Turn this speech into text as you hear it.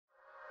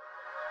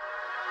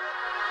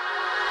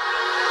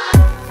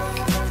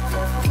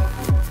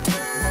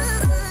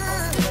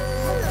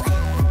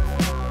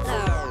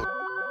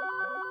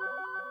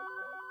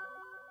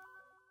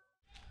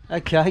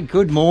Okay,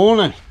 good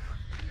morning.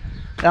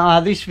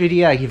 This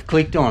video you've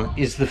clicked on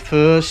is the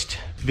first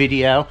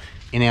video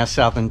in our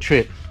southern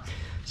trip.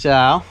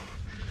 So,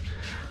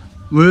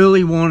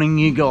 really wanting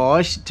you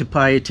guys to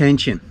pay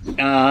attention.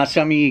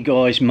 Some of you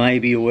guys may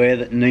be aware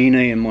that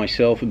Neenee and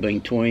myself have been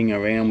toying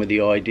around with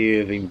the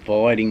idea of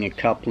inviting a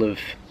couple of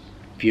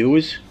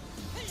viewers,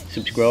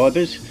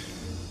 subscribers,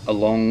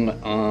 along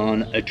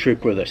on a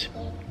trip with us.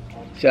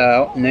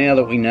 So, now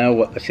that we know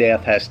what the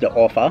South has to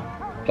offer,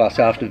 plus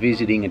after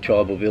visiting a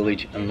tribal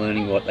village and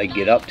learning what they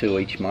get up to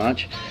each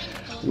March,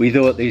 we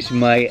thought this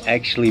may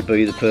actually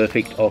be the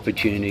perfect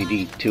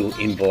opportunity to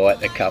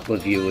invite a couple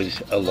of viewers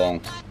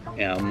along.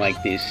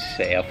 Make this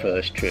our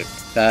first trip.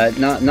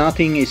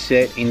 Nothing is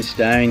set in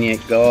stone yet,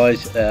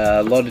 guys.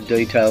 A lot of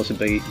details have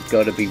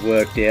got to be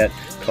worked out,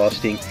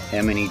 costing,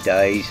 how many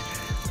days,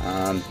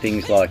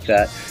 things like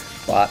that.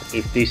 But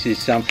if this is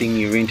something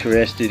you're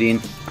interested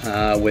in,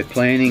 we're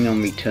planning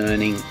on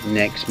returning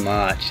next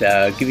March,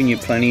 so giving you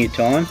plenty of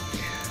time.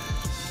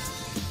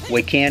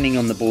 We're counting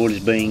on the borders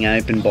being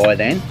open by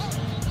then.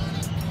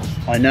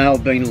 I know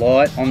I've been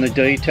light on the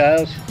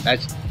details.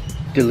 That's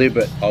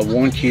deliberate. I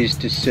want you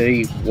to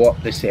see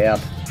what the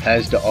South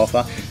has to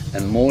offer,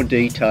 and more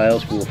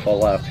details will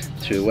follow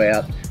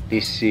throughout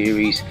this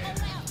series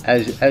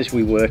as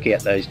we work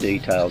out those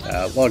details.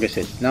 Like I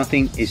said,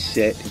 nothing is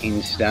set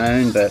in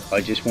stone, but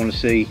I just want to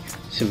see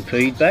some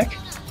feedback,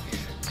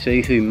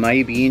 see who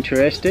may be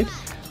interested,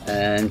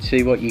 and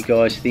see what you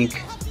guys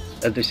think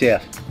of the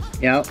South.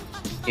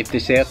 If the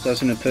South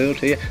doesn't appeal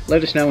to you,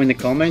 let us know in the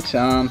comments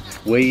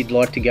where you'd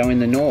like to go in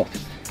the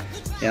North.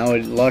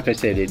 Like I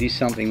said, it is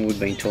something we've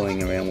been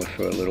toying around with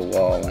for a little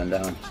while, and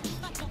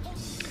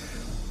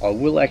I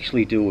will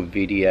actually do a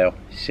video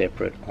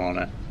separate on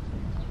it.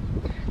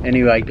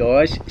 Anyway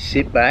guys,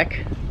 sit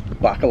back,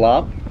 buckle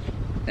up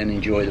and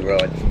enjoy the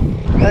ride.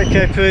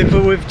 Okay people,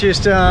 we've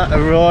just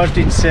arrived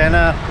in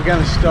Sena. We're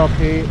going to stop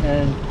here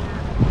and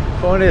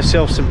find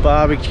ourselves some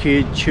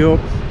barbecued chook.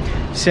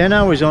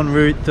 Sena was on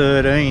Route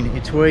 13.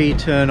 It's where you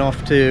turn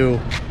off to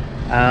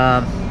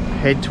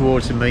head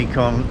towards the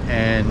Mekong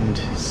and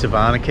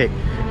Savanakhet,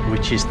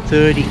 which is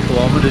 30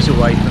 kilometres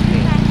away from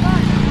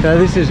here. So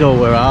this is all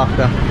we're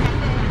after.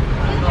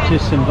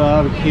 Just some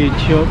barbecued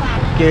chook.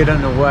 Get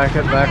them to whack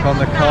it back on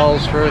the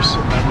coals for us,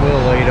 and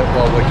we'll eat it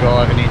while we're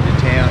driving into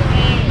town.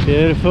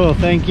 Beautiful,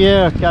 thank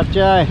you,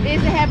 Kapjai.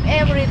 This have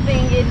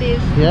everything in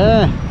this.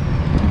 Yeah.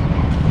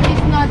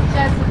 It's not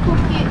just a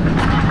cookie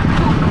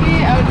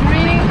or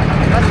drink.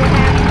 Also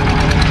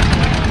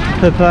have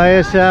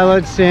Papaya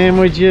salad,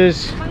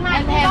 sandwiches.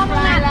 and have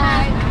fried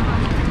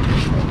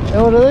rice.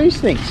 And what are these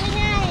things?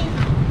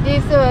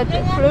 These are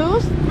the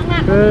fruits.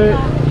 Fruit.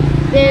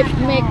 They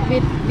make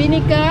with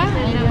vinegar.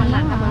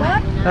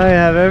 They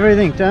have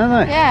everything, don't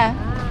they? Yeah.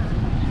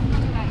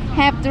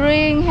 Have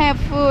drink, have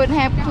food,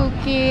 have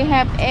cookie,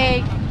 have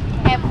egg,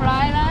 have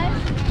fried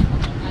rice.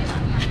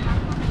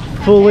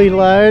 Fully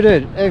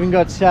loaded. Even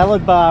got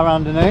salad bar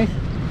underneath.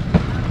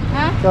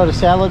 Huh? Got a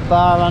salad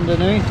bar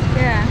underneath.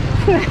 Yeah.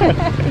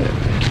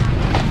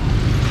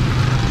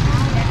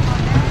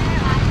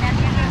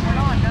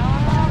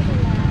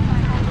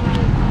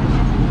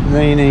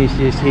 Neenee's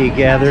just here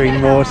gathering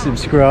more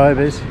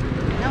subscribers.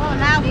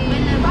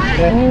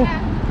 Yeah.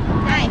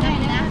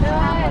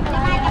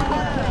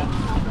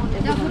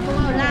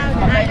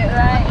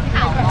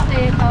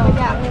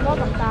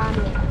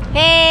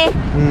 Hey.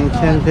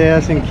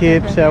 10,000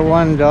 kips at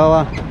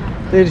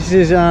 $1. This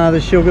is the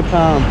sugar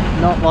palm,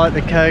 not like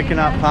the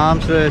coconut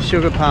palms. The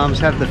sugar palms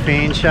have the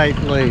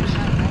fan-shaped leaves.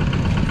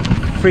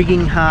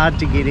 Frigging hard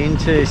to get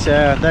into,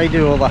 so they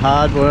do all the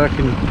hard work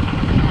and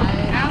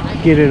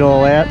get it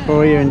all out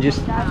for you, and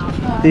just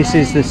this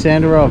is the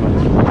centre of it.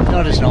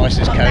 Not as nice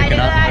as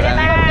coconut.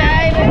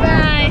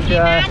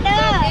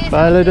 Bye.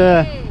 Bye,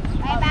 Lida.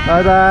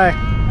 Bye bye.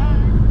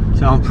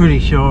 So I'm pretty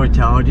sure I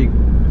told you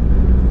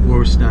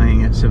we're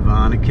staying at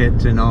Savanakhet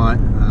tonight,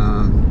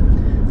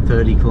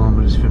 30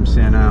 kilometres from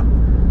Sena.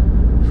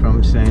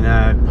 From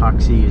Sena,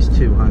 Paxi is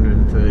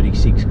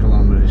 236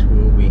 kilometres.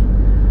 We'll be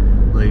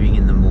leaving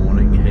in the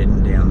morning,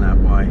 heading down that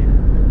way.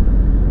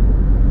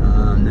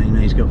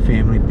 Neenee's got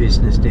family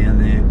business down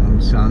there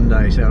on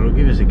Sunday, so it'll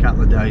give us a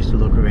couple of days to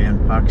look around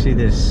Paxi.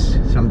 There's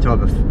some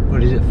type of,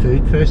 what is it,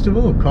 food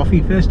festival or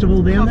coffee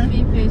festival down there?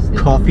 Coffee festival.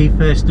 Coffee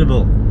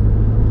festival.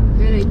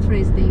 Very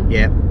interesting.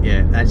 Yeah,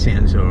 that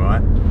sounds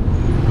alright.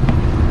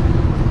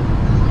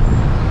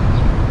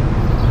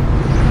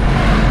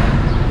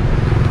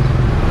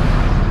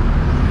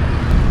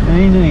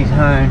 Neenee's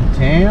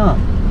hometown,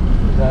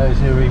 for those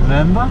who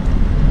remember.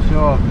 I'm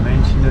sure I've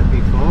mentioned it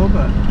before,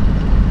 but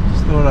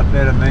just thought I'd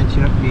better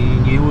mention it for you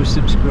newer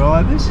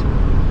subscribers.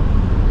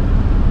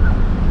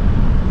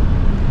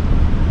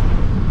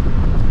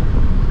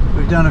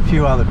 We've done a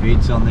few other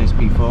vids on this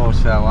before,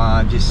 so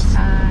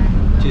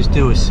just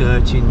do a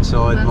search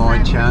inside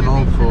my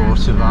channel for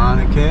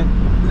Savanakhet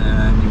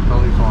and you'll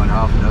probably find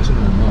half a dozen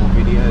or more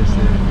videos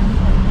there.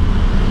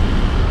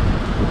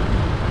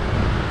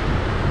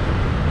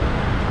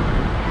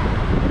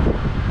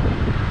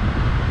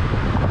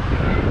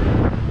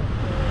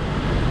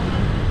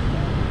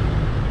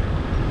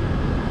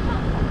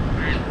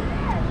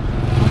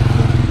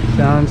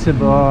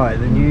 Sansabay,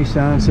 the new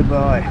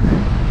Sansabay.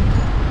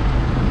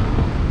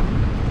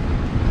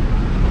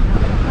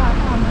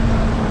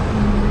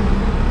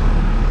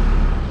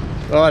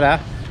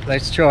 Righto,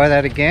 let's try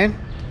that again.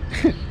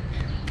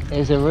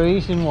 There's a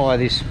reason why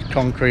this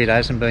concrete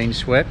hasn't been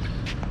swept.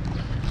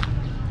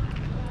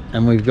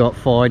 And we've got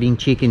fighting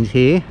chickens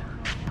here.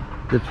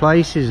 The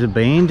place is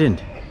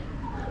abandoned.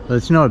 Well,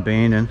 it's not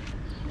abandoned.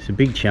 There's a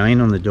big chain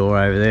on the door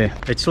over there.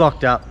 It's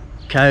locked up.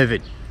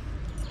 COVID.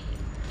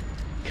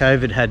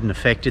 COVID hadn't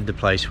affected the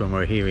place when we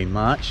were here in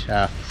March.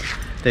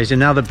 There's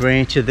another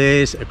branch of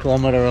theirs a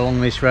kilometre along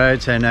this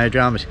road, so no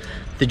dramas.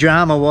 The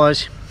drama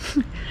was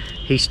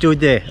he stood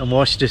there and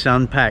watched us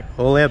unpack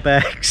all our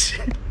bags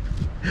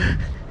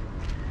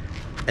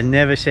and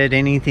never said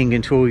anything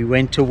until we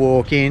went to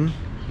walk in.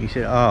 He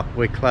said, "Oh,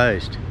 we're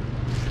closed."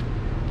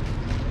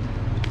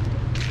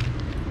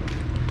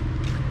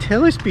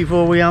 Tell us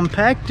before we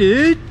unpack,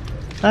 dude.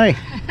 Hey.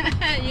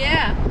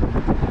 Yeah.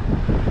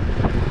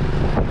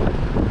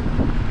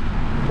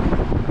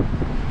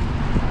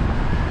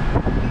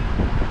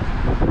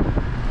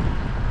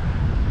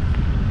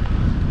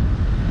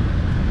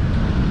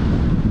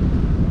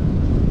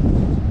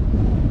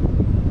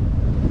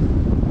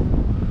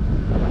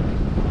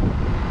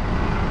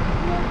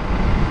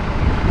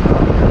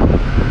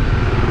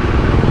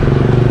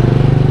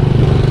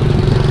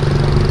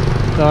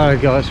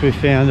 Alright guys, we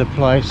found a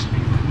place.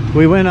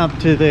 We went up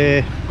to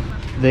their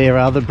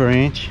other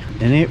branch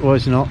and it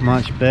was not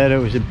much better. It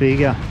was a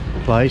bigger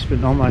place but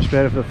not much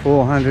better for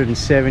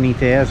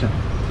 470,000.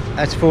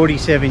 That's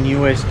 47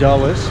 US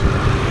dollars.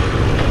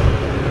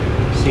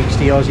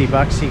 60 Aussie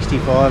bucks,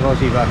 65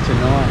 Aussie bucks a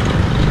night.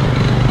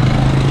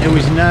 It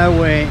was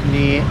nowhere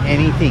near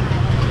anything.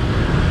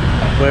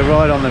 We're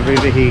right on the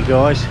river here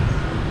guys.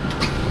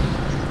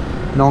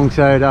 Nong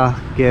Soda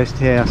guest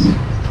house.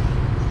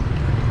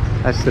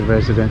 That's the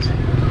residence.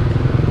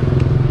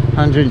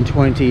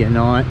 120 a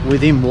night,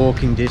 within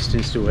walking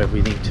distance to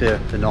everything, to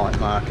the night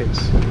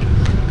markets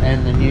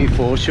and the new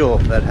foreshore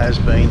that has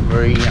been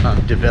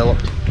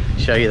redeveloped.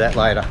 Show you that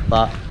later.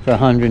 But for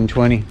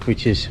 120,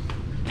 which is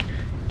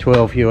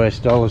 12 US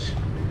dollars,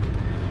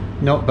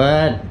 not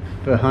bad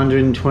for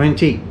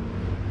 120.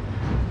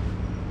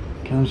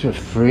 Comes with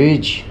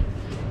fridge,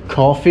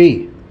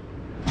 coffee,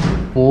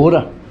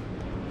 water.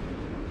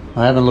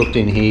 I haven't looked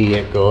in here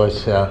yet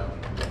guys, so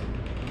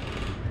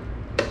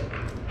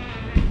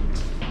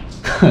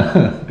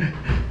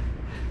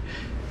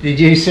did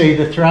you see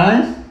the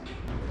throne?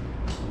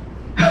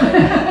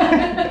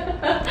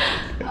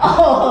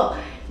 Oh,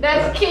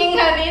 that's king,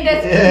 honey.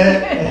 That's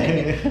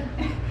king.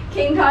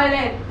 King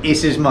toilet.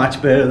 This is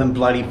much better than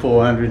bloody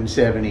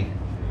 470.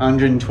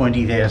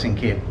 120,000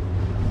 kip.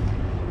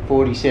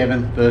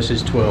 47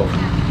 versus 12.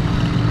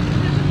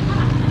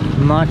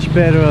 Much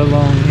better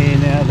along here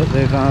now that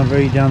they've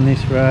redone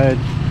this road.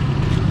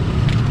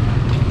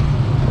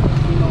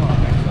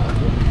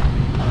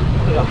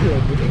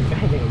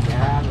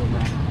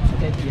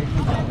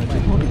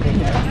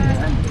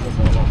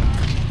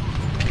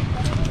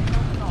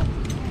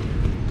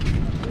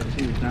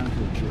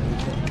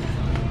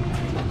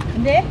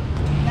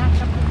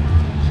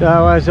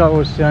 So as I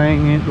was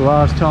saying it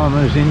last time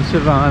I was in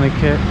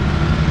Vientiane,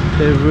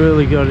 they've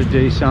really got to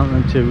do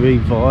something to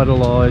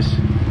revitalise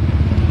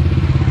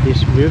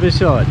this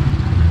riverside.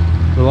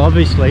 Well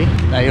obviously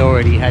they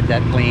already had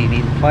that plan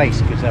in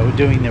place because they were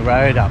doing the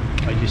road up.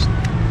 I just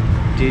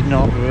did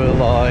not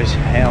realise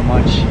how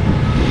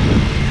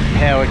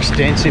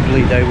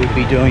extensively they would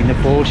be doing the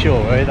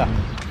foreshore either.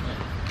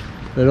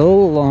 But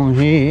all along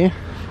here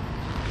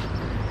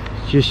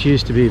just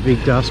used to be a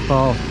big dust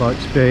pile, like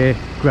spare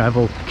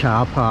gravel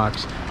car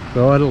parks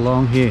right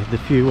along here. The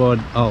few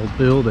odd old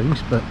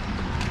buildings, but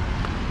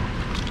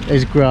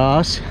there's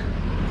grass,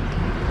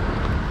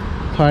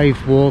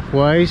 paved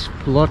walkways,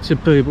 lots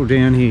of people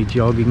down here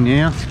jogging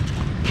now.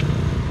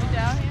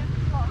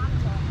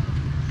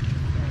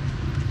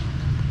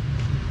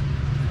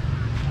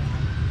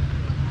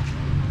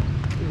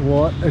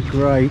 What a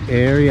great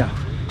area.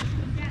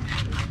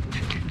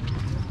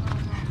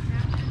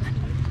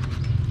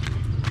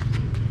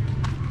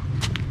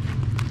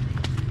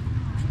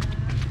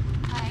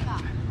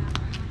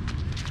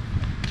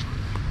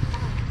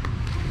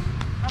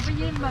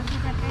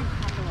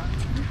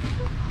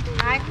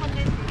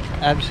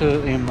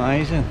 Absolutely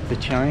amazing, the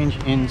change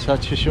in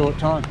such a short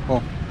time.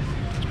 Well,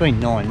 it's been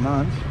 9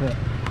 months, but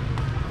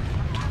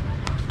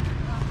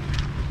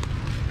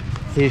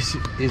this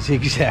is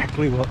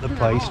exactly what the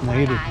place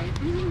needed.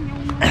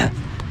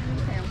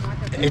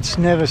 It's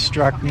never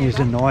struck me as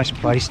a nice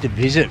place to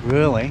visit,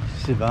 really.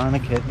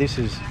 Vientiane, this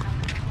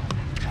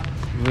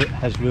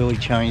has really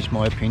changed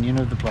my opinion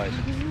of the place.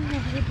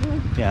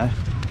 Yeah,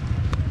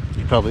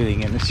 you're probably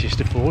thinking it's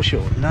just a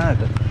foreshore. No,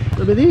 but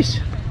look at this.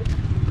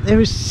 There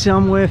is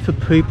somewhere for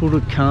people to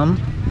come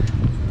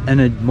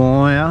and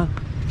admire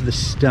the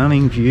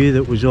stunning view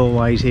that was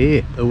always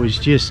here. It was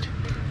just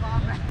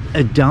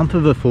a dump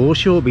of a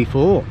foreshore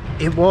before.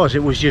 It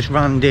was just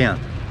run down.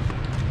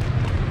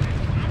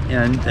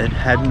 And it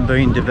hadn't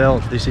been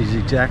developed. This is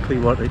exactly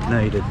what it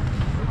needed.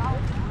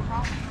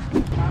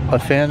 I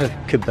found a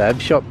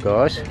kebab shop,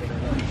 guys.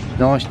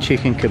 Nice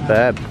chicken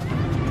kebab.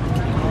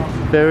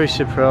 Very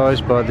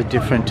surprised by the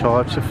different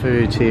types of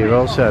foods here.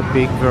 Also a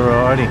big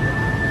variety.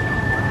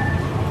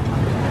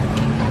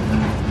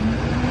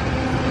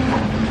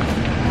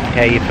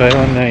 How you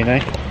feeling,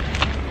 Neenee?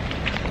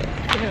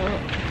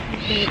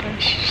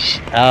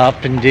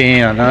 Up and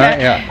down,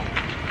 aren't you?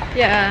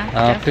 Yeah.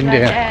 Up and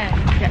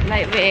down. Just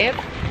like wave.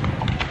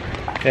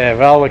 Yeah,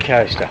 roller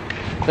coaster.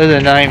 Look at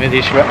the name of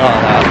this road. Oh no.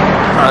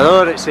 I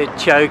thought it said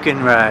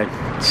Chokin Road.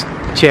 It's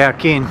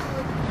Chowkin.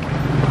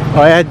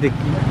 I had the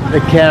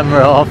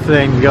camera off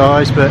then,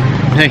 guys, but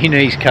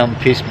Neenee's come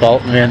piss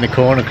bolting around the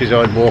corner because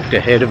I'd walked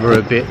ahead of her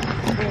a bit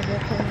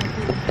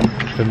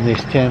from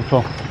this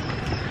temple.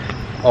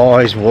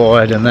 Eyes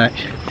wide and that.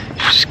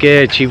 She's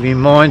scared. She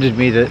reminded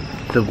me that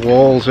the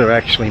walls are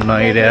actually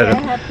made out of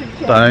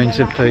bones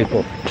of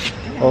people.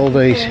 All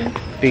these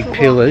big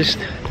pillars,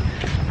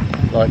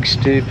 like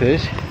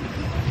stupas,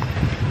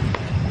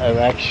 are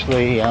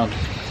actually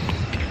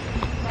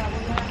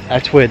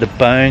that's where the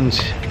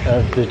bones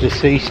of the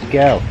deceased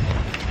go,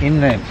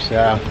 in them.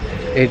 So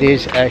it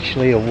is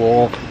actually a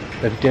wall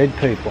of dead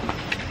people.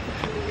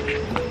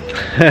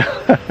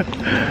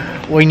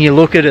 When you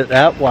look at it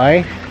that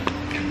way.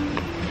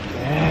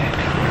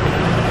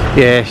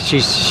 Yeah,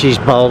 she's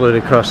bolted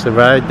across the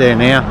road there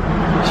now.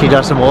 She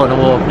doesn't want to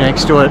walk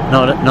next to it,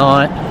 not at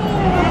night.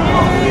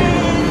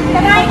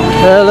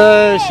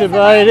 Hello,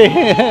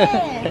 S.E.Asia.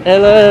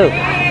 Hello.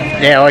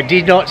 Now, I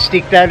did not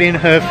stick that in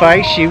her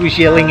face. She was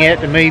yelling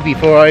out to me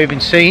before I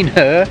even seen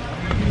her.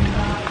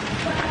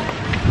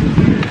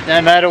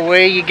 No matter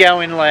where you go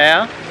in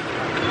Laos,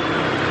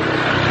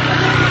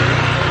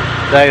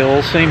 they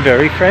all seem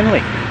very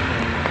friendly.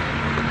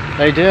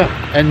 They do,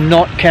 and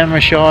not camera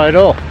shy at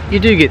all. You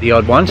do get the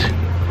odd ones,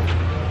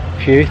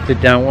 few that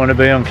don't want to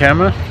be on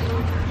camera.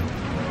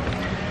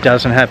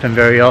 Doesn't happen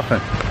very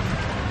often.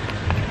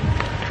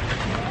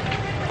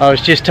 I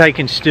was just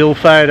taking still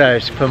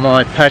photos for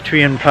my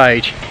Patreon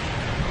page,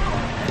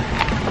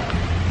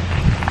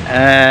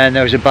 and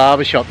there was a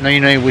barber shop.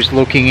 Neenee was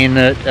looking in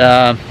at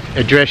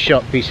a dress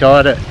shop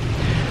beside it,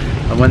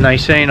 and when they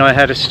seen I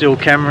had a still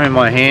camera in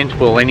my hand,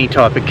 well, any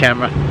type of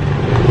camera,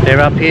 they're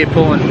up here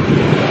pulling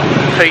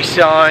peace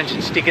signs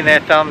and sticking their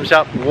thumbs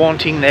up,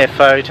 wanting their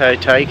photo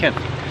taken.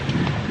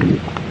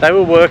 They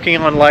were working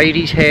on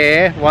ladies'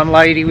 hair. One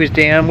lady was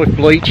down with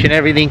bleach and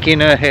everything in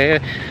her hair,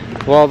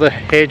 while the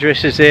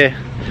hairdresser's there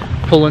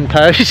pulling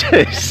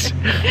poses.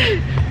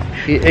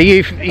 Are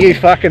you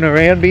fucking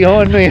around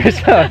behind me or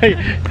something?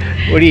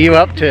 What are you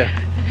up to?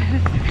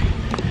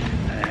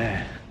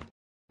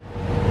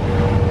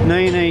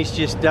 Neenee's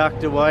just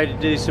ducked away to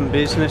do some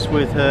business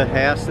with her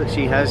house that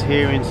she has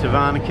here in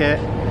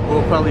Vientiane.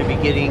 We'll probably be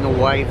getting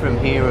away from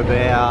here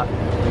about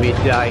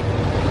midday.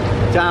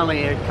 It's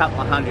only a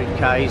couple of 100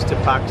 k's to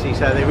Puxi,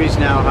 so there is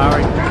no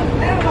hurry.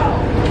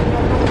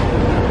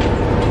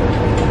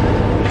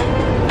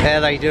 How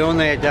they doing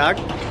there, Doug?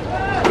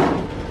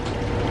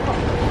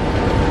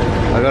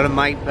 I got a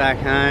mate back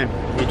home.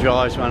 He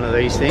drives one of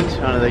these things,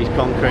 one of these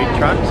concrete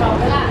trucks.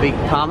 Big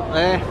pump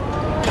there.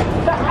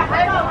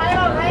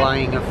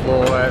 Laying a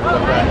floor over the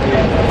back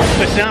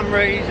here. For some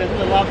reason,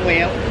 the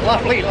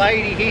lovely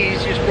lady here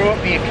has just brought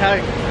me a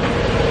Coke.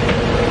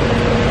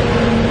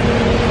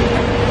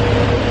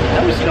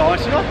 That was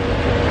nice of her.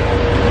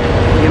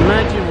 Can you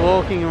imagine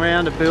walking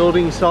around a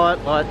building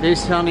site like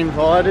this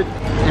uninvited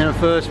in a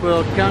first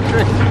world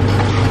country?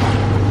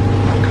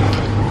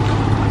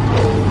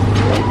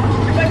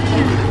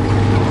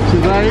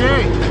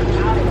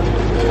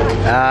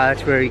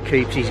 That's where he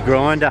keeps his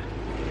grinder,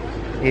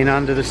 in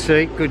under the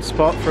seat. Good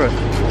spot for it.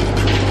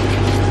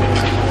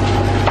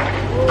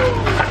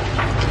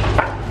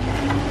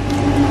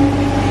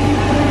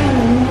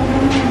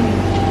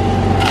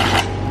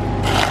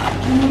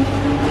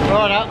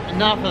 Right up,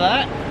 enough of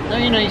that.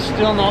 Neenee's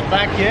still not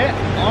back yet.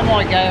 I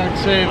might go and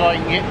see if I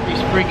can get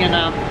this friggin'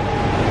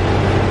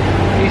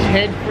 his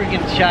head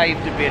friggin'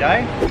 shaved a bit,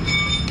 eh?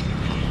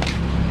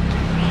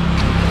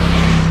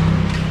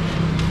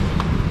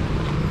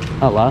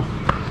 Hello.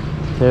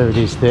 There it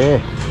is there.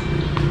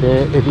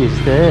 There it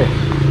is there.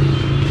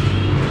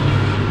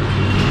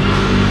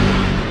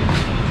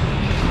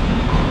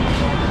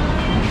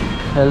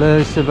 Hello,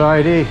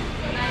 S.E.Asia.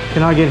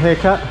 Can I get a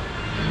haircut?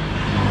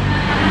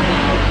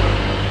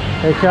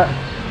 Haircut?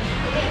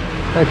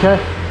 Okay.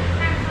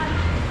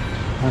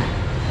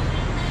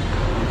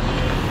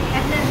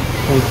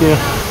 Thank you.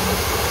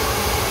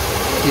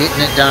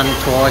 Getting it done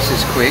twice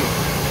as quick.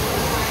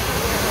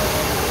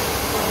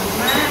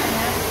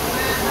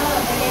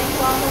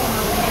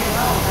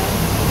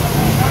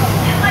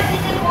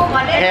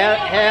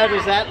 How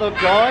does that look,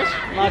 guys?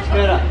 Much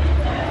better.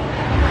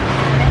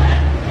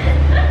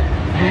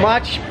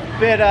 Much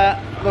better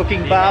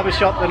looking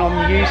barbershop than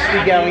I'm used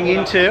to going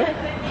into.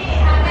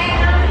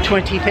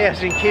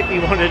 20,000 kip he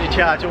wanted to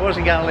charge. I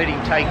wasn't going to let him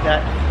take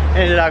that.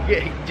 Ended up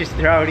just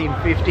throw it in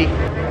 50.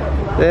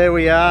 There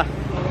we are.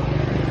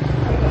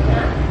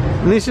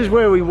 And this is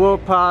where we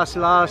walked past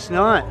last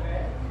night.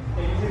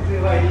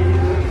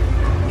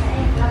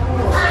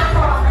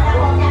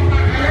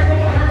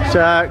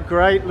 So,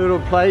 great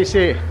little place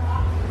here.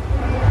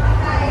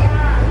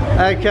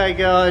 Okay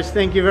guys,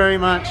 thank you very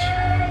much.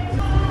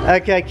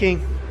 Okay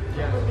King.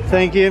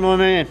 Thank you my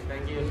man.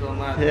 Thank you so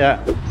much. Yeah.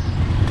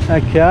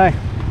 Okay.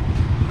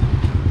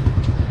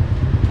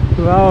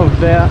 Well,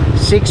 about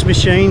 6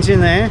 machines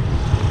in there.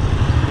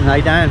 And they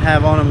don't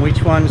have on them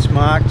which one's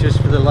marked just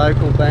for the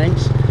local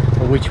banks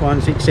or which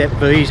ones accept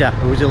Visa.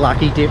 It was a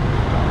lucky dip.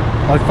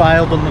 I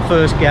failed on the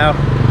first go.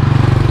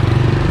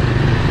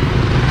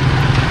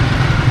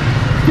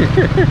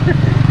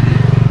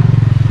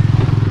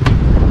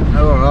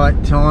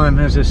 Alright, time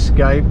has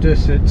escaped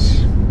us.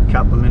 It's a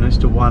couple of minutes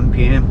to 1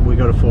 PM. We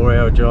got a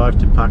 4-hour drive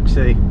to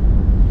Puxi.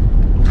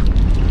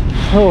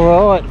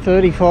 Alright,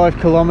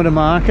 35-kilometre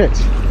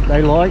markets.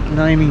 They like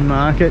naming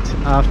markets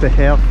after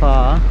how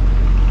far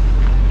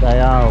they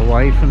are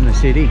away from the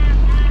city.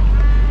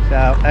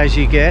 So, as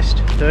you guessed,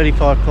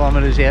 35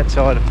 kilometres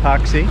outside of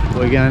Puxi.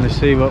 We're going to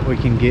see what we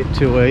can get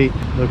to eat.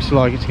 Looks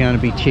like it's going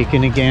to be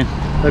chicken again.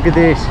 Look at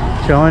this,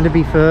 trying to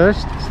be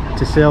first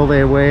to sell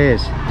their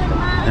wares.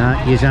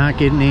 No, yous aren't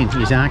getting in,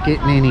 yous aren't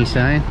getting in, he's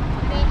saying.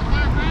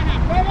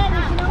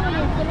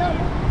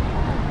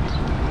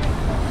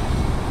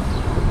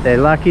 They're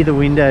lucky the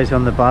windows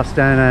on the bus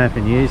don't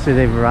open. Usually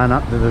they've run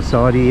up to the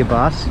side of your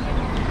bus,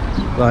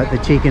 like the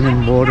chicken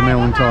and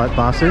watermelon type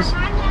buses,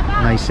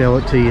 and they sell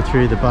it to you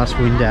through the bus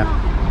window.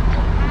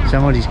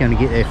 Somebody's going to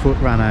get their foot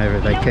run over,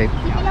 they keep.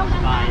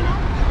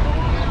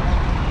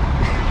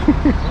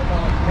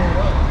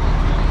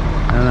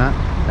 And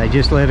they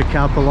just let a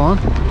couple on.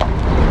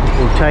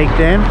 We'll take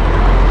them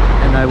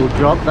and they will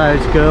drop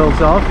those girls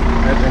off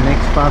at the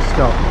next bus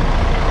stop.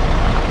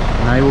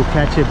 And they will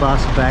catch a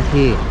bus back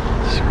here.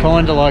 It's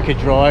kind of like a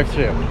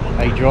drive-through.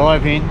 They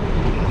drive in,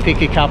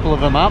 pick a couple of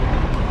them up,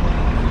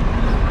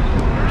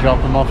 drop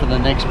them off at the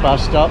next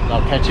bus stop.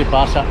 They'll catch a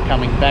bus up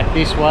coming back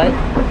this way,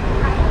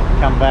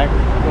 come back,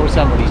 or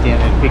somebody's down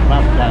there to pick them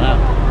up. Don't know.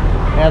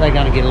 How are they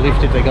going to get a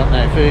lift if they got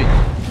no food?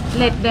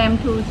 Let them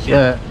to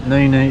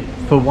Neenee,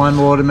 for one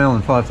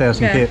watermelon,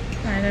 5,000 kip.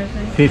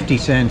 50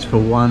 cents for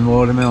one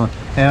watermelon.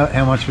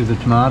 How much was the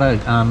tomato,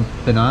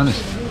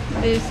 bananas?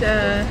 This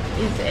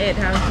is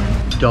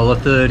 8,000.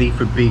 $1.30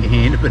 for a big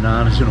hand of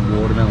bananas and a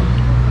watermelon.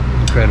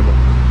 Incredible.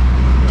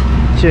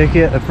 Check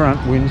out the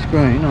front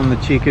windscreen on the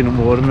chicken and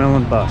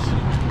watermelon bus.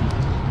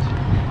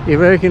 You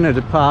reckon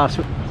it'd pass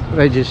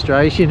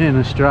registration in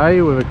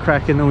Australia with a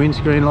crack in the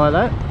windscreen like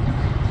that?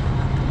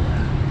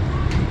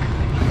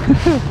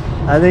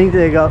 I think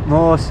they got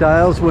more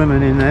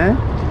saleswomen in there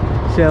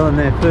selling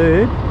their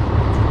food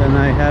than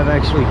they have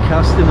actually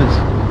customers.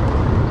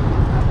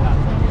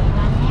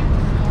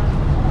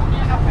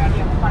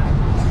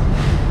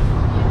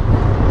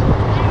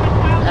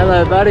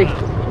 Hello buddy.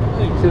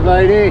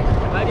 Savadi.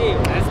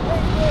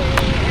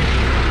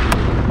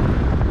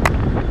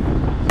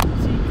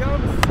 She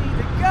come to see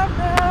the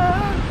governor.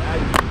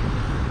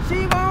 She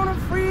wanna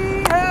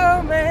free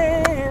her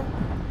man.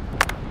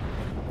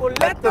 Well,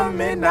 let the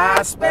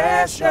midnight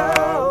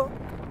special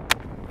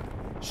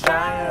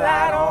shine a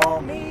light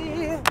on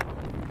me.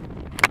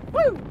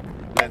 Woo!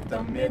 Let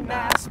the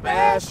midnight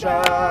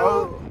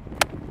special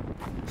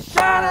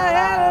shine a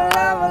hell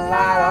of a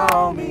light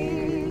on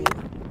me.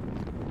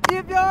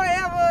 If you're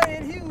ever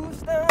in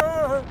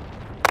Houston,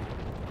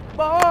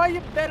 boy,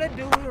 you better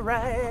do it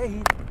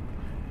right.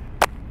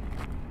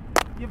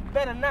 You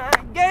better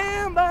not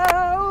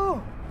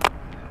gamble.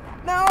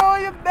 No,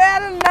 you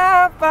better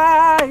not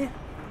fight.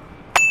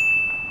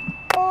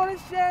 Or the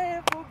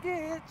sheriff will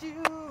get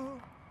you.